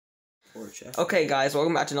Okay guys,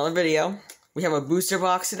 welcome back to another video. We have a booster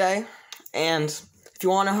box today, and if you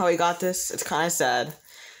want to know how we got this, it's kind of sad.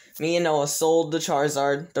 Me and Noah sold the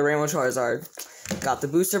Charizard, the Rainbow Charizard, got the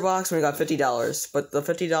booster box, and we got $50, but the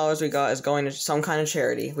 $50 we got is going to some kind of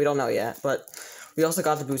charity. We don't know yet, but we also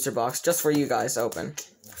got the booster box just for you guys to open.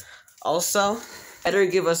 Also, better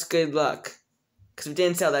give us good luck, because we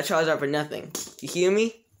didn't sell that Charizard for nothing. You hear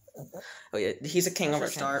me? Oh yeah, he's a king of our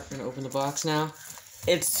start. We're gonna open the box now.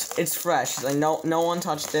 It's fresh. Like no one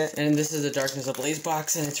touched it. And this is the Darknees Ablaze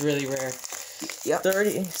box, and it's really rare. Yep.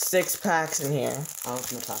 36 packs in here. I'll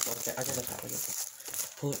open the top. Okay, I'll get the top.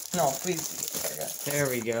 Pull it. No, please. There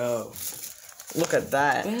we go. Look at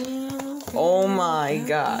that. Oh my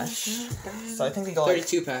gosh. So I think we go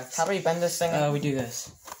 32 packs. How do we bend this thing? We do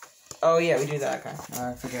this. Oh yeah, we do that. Okay.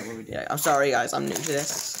 I forget what we did. Yeah, I'm sorry guys. I'm new to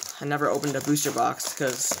this. I never opened a booster box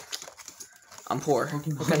because I'm poor.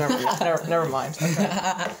 Okay, never mind. Okay.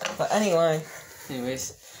 But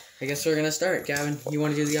anyways, I guess we're gonna start. Gavin, you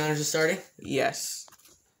want to do the honors of starting? Yes.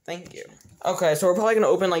 Thank you. Okay, so we're probably gonna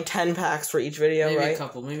open like 10 packs for each video, maybe right?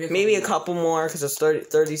 Maybe a couple more because it's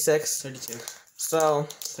 36. 32. So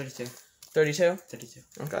 32. 32? 32.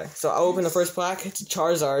 Okay, so I'll open the first pack. It's a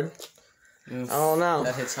Charizard. Oof, I don't know.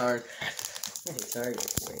 That hits hard. That hits hard.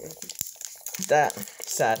 That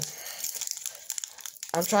sad.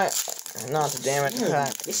 I'm trying not to damage the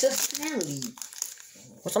pack. It's so smelly.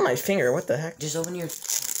 What's on my finger? What the heck? Just open your.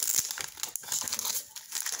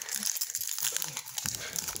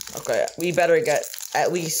 Okay, we better get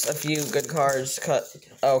at least a few good cards cut.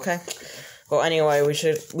 Okay. Well, anyway,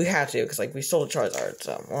 we have to because like we sold a Charizard.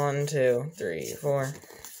 So 1, 2, 3, 4.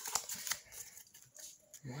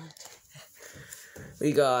 What?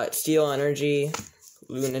 We got Steel Energy,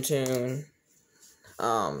 Lunatune,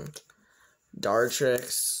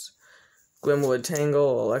 Dartrix, Glimwood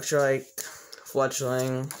Tangle, Electrike,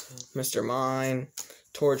 Fletchling, Mr. Mime,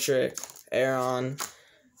 Torchic, Aeron,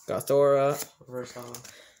 Gothora,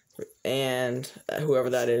 and whoever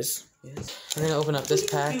that is. Yes. We're gonna open up this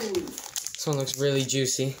pack. This one looks really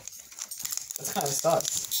juicy. That's kind of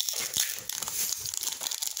stuff.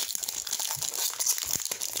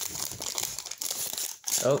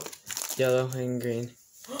 Oh, yellow and green.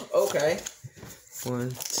 Okay.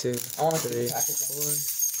 1, 2, I want to 3, 4.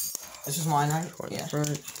 This is mine, right? Four in Yeah. the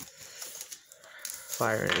front.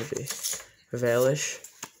 Fire Energy. Valish.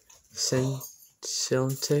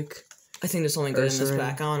 Siltic. I think there's only good in this Ursaring.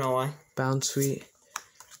 pack. I don't know why. Bounsweet.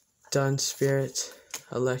 Dun Spirit.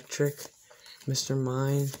 Electric. Mr.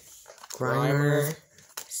 Mime. Grimer.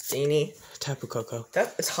 Steenie. Tapu Koko.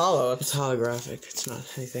 It's hollow. It's holographic. It's not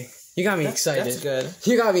anything. You got me excited. That's good.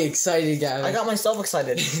 You got me excited, Gavin. I got myself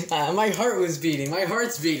excited. My heart was beating. My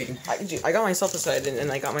heart's beating. I got myself excited and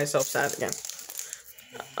I got myself sad again.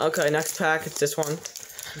 Okay, next pack. It's this one.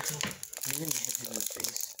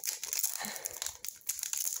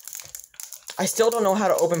 I still don't know how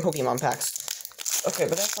to open Pokemon packs. Okay,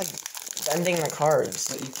 but that's like bending the cards.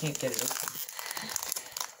 But you can't get it open.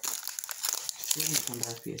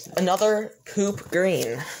 Another Poop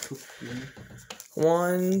Green.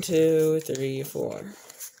 1, 2, 3, 4.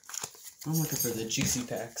 I'm looking for the juicy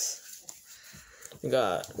packs. We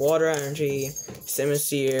got Water Energy,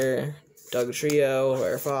 Simisear, Dugtrio,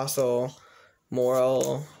 Air Fossil,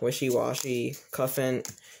 Moral, Wishy Washy,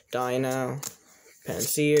 Cuffant, Dino,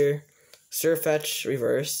 Pansear, Surfetch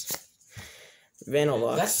Reverse,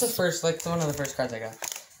 Vanillux. That's the first, like, one of the first cards I got.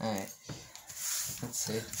 Alright. Let's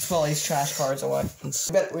see. Let's pull these trash cards away.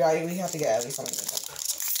 We have to get at least something good.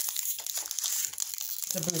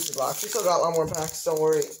 It's a booster box. We still got a lot more packs, don't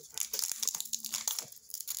worry.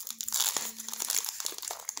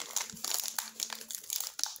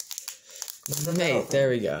 Mate, there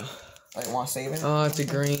we go. I want to save it. Oh, it's a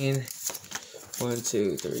green. 1,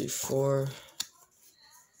 2, 3, 4.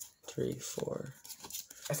 3, 4.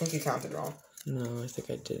 I think you counted wrong. No, I think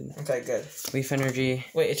I didn't. Okay, good. Leaf Energy.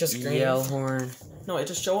 Wait, it's just green. Yellhorn. No, it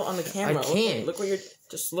just show it on the camera. I can't. Look where you're.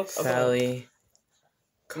 Just look. Valley.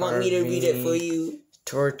 Want me to read it for you?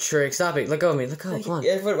 Torchic. Stop it. Let go of me. Let go. Come on.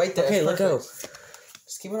 Yeah, put it right there. Okay, let go.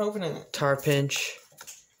 Just keep on opening it. Tarpinch.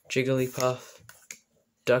 Jigglypuff.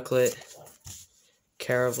 Ducklet.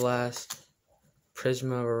 Carablast.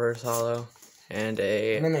 Prisma Reverse Hollow. And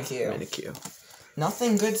a Mimikyu.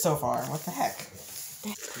 Nothing good so far. What the heck?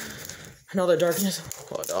 Another Darkness.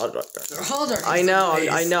 They're all Darkness. I know.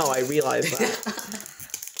 I realized that.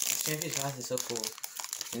 Champion's Path is so cool.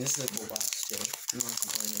 And this is a cool box, too. I'm not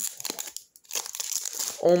complaining.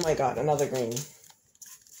 Oh my god, another green.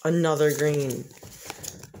 Another green.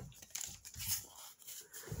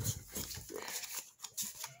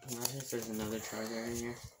 Imagine if there's another Charizard in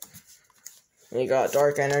here. We got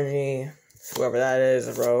Dark Energy, whoever that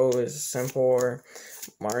is, Rose, Simpor,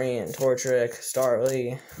 Marine, Tortric,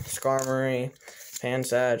 Starly, Skarmory,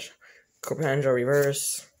 Pansage, Corpendra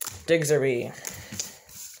Reverse, Diggersby.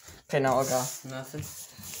 Okay, now I'll go. Nothing.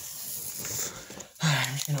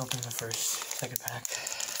 I'm just gonna open the second pack.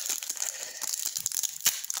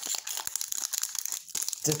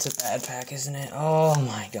 It's a bad pack, isn't it? Oh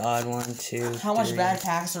my god, 1, 2, How much bad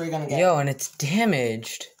packs are we gonna get? Yo, and it's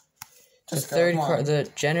damaged. Just the third card, the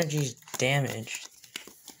Genergy's damaged.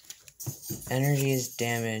 Energy is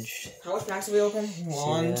damaged. How much packs did we open?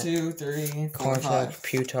 1, 2, 3, 4, Cornflake, 5.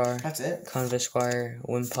 Putar. That's it? Convisquire,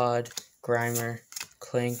 Wimpod, Grimer,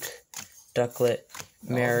 Clink, Ducklet,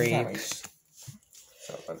 Mary,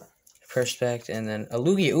 Perspect, and then a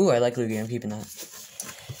Lugia. Ooh, I like Lugia. I'm keeping that.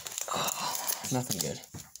 Oh, nothing good.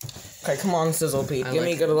 Okay, come on, Sizzle Pete. Give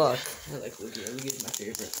me good luck. I like Lugia. Lugia's my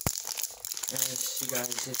favorite. As you guys,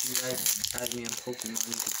 if you guys added me on Pokemon,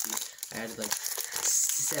 you can see I added like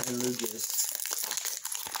 7 Lugias.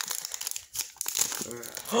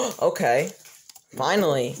 Okay.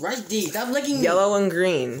 Finally. Right, D. Stop licking me. Yellow and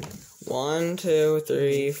green. 1, 2,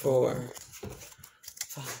 3, 4.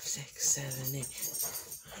 5, 6, 7, 8.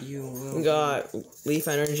 You will. We got Leaf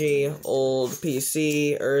Energy, Old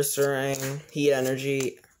PC, Ursaring, Heat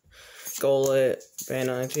Energy, Golett,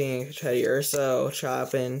 Bananting, Teddy Urso,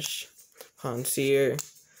 Trapinch, Ponseer,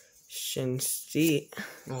 Shinsti.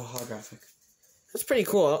 Oh, holographic. That's pretty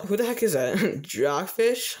cool. Who the heck is that?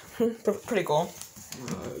 Jockfish? Pretty cool.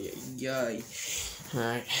 Oh, yay.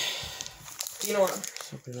 Alright. You know what?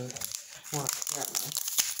 What? Yeah.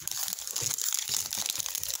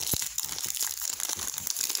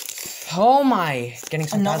 Oh my! Getting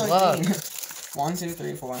some bad luck. Green. 1, 2,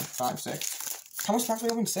 3, 4, 5, 6. How much packs we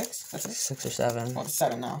open? 6? That's it? 6 or 7. Well, it's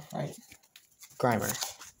 7 now, right? Grimer,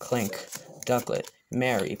 Clink, Ducklet,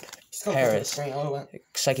 Mary, Paris, Green,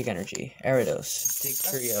 Psychic Energy, Aridos, Dig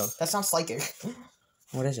Trio. that sounds psychic.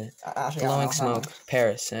 What is it? Actually, Blowing Smoke,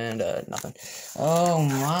 Paris, and nothing. Oh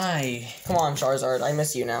my! Come on, Charizard. I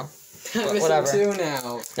miss you now. I miss Whatever. you too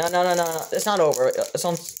now. No. It's not over.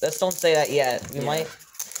 Let's don't say that yet. We might.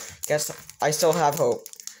 Guess I still have hope.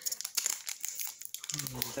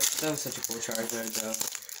 That was such a cool Charizard, though.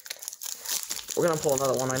 We're gonna pull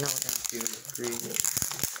another one. I know. Dude, green.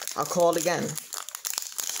 I'll call it again.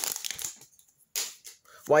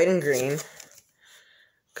 White and green.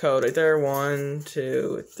 Code right there. 1,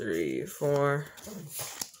 2, 3, 4.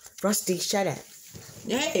 Rusty, shut it.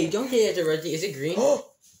 Hey, don't get it to Rusty. Is it green?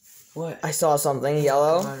 What? I saw something.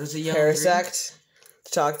 Yellow. Was it yellow? Parasect.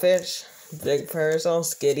 Chalkfish. Big Parasol.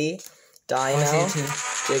 Skitty. Dino.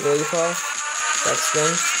 Jigglypuff.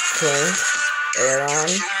 Dexton. Clink. Aeron.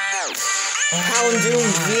 Houndoom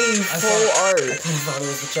V. Full art. I thought it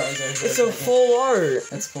was the Charizard. It's a full art.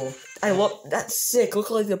 That's cool. I love. That's sick. Look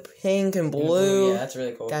like the pink and blue. Yeah, that's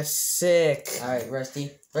really cool. That's sick. Alright,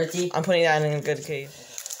 Rusty. Rusty. I'm putting that in a good case.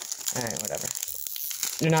 Alright, whatever.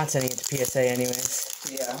 You're not sending it to PSA anyways.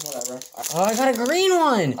 Yeah, whatever. Oh, I got a green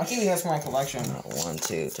one! I'm keeping this for my collection. 1,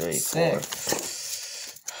 2, 3, Sick.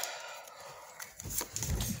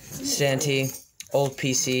 4. Shanty, Old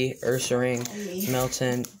PC, Ursaring,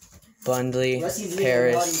 Melton, Bundley,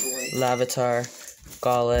 Paris, Lavatar,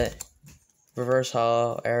 Golett, Reverse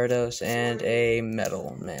Hollow, Aridos, and a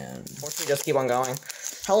Metal Man. Or should we just keep on going?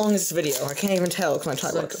 How long is this video? I can't even tell. Can I try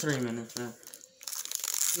It's to like 3 minutes, man.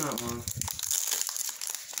 It's not long.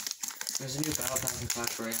 There's a new battle pass in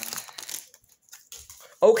Clash Royale.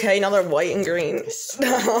 Okay, another white and green.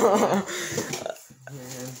 Yeah.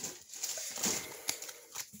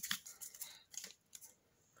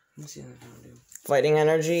 Let's see what I do. Fighting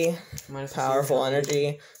energy, powerful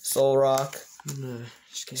energy, soul rock, No,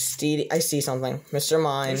 just kidding. Steedy. I see something. Mr. Are you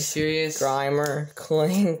Mime, serious? Grimer,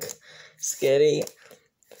 Clink, Skitty,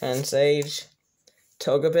 Fensage,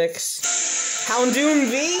 Togepix, Houndoom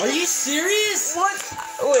V. Are you serious? What?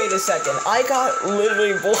 Wait a second. I got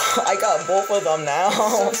literally I got both of them now.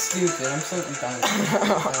 So stupid. I'm so done.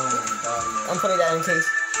 Oh my god. I'm putting that in case.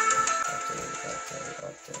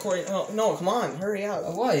 Corey, oh, no, come on, hurry up.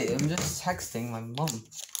 What? I'm just texting my mom.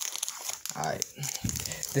 Alright.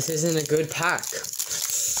 This isn't a good pack.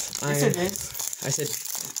 Yes, it is. I said,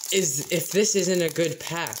 if this isn't a good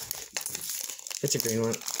pack. It's a green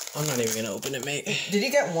one. I'm not even gonna open it, mate. Did you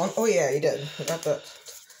get one? Oh, yeah, you did. I got the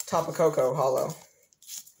Tapu Koko hollow.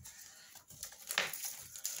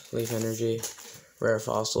 Leaf Energy, Rare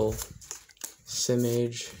Fossil,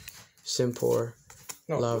 Simage, Simpor,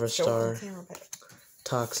 No, Lava show Star, it on camera, babe.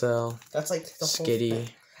 Toxel, That's like the whole Skitty, thing.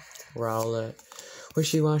 Rowlet,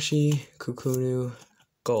 Wishy-Washy, Kukunu,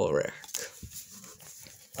 Golrick.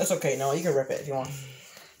 That's okay, no, you can rip it if you want.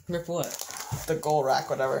 Rip what? the gold rack,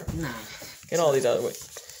 whatever. Nah. Get all these other ways.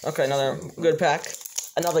 Okay, another good pack.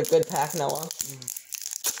 Another good pack, Noah.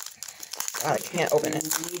 God, I can't open it.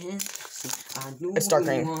 It's dark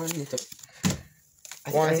green.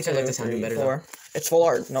 I One, think I like the sound better, 4. It's full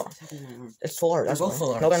art. No. It's full art. They're That's both why.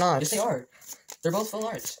 full art. No, they're not. Yes, they are. They're both full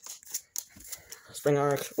arts. Spring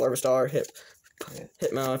Arc, Larvastar,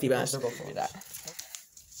 Hitmo, if you guys. They're both full that.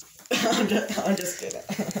 I'm just kidding.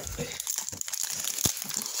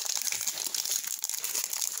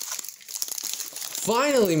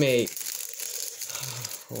 Finally, mate.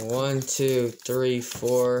 1, 2, 3,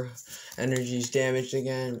 4. Energy's damaged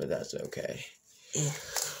again, but that's okay.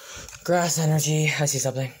 Grass energy. I see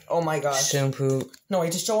something. Oh my gosh. Shampoo. No,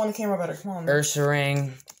 wait, just show on the camera better. Come on. Ursa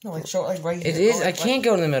ring. No, like show like right here. It is. Oh, I can't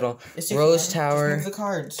go in the middle. Yes, Rose can. Tower. Just move the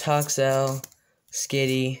cards. Toxel.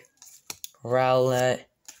 Skitty. Rowlet.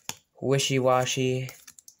 Wishy Washy.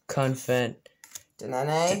 Confident.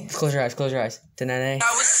 Denane. Close your eyes. Close your eyes. Denane.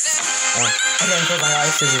 I didn't close my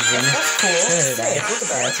eyes. That's cool. Look at Say it. that. Look at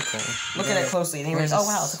that. That's cool. Look at it closely. And Where's oh this?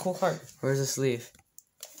 wow, it's a cool card. Where's the sleeve?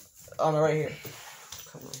 On the right here.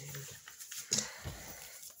 Come on here.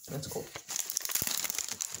 That's cool.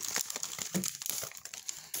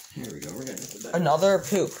 Here we go. We're getting into that. Another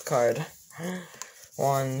poop card.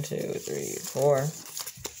 1, 2, 3, 4.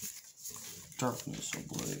 Darkness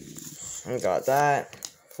Ablaze. We got that.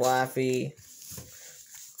 Flaffy.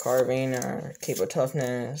 Carving, Cape of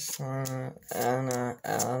Toughness. Anna.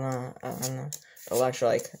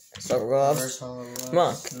 Electrolyte. Silver Gloves.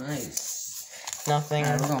 Monk. Nice. Nothing.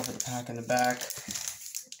 Alright, we're going for the pack in the back.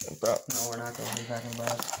 Bro. No, we're not going for the pack in the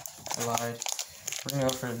back. I lied. We're gonna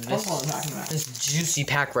go for This. this juicy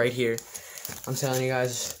pack right here. I'm telling you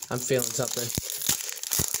guys, I'm feeling something.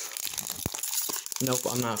 Nope,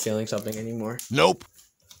 I'm not feeling something anymore. Nope.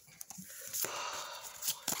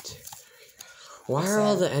 1, 2, 3. Why are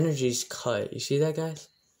all the energies cut? You see that, guys?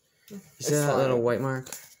 You see that little white mark?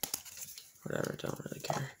 Whatever, don't really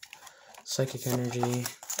care. Psychic energy,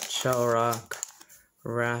 Shell Rock,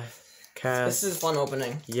 This is fun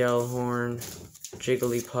opening. Yellowhorn,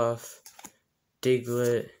 Jigglypuff,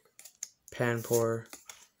 Diglett, Panpour,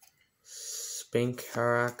 Spink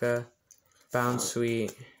Haraka,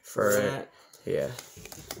 Bounsweet, Furret. Yeah.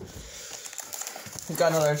 We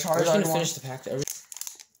got another We're Charizard. just gonna finish the pack.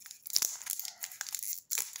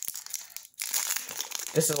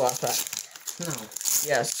 This is the last pack. No.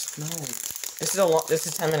 Yes. No. This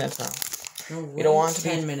is 10 minutes now. No way. You don't want to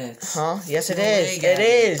 10 be... minutes. Huh? Yes, it No is. way, It Gavin.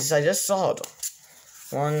 is. I just saw it.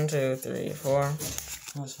 1, 2, 3, 4.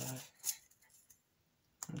 That was 5.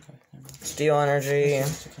 Okay, never mind. Steel Energy.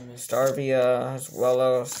 Starvia.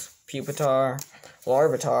 Wellos. Pupitar.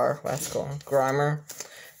 Larvitar. That's cool. Grimer.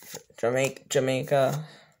 Jamaica.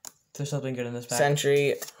 There's something good in this pack.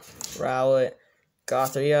 Sentry. Rowlet.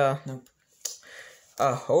 Gothria. Nope.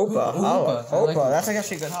 Hopa. Hoopa. Hollow. I like Hopa. Hoopa. That's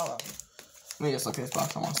actually a good hollow. Let me just look at this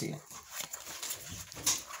box. I want to see it.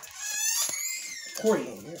 Corey.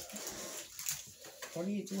 What are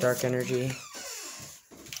you doing? Dark Energy.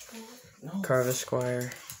 No.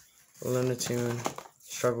 Carvasquire. Lunatune.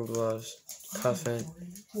 Struggle Gloves. Cuffin.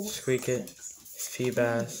 Squeak It.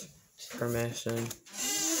 Feebas. Permission.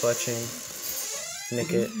 Fletching.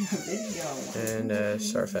 Nickit. And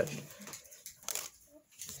Starfetch.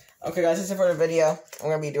 Okay, guys, that's it for the video. I'm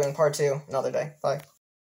going to be doing part 2 another day. Bye.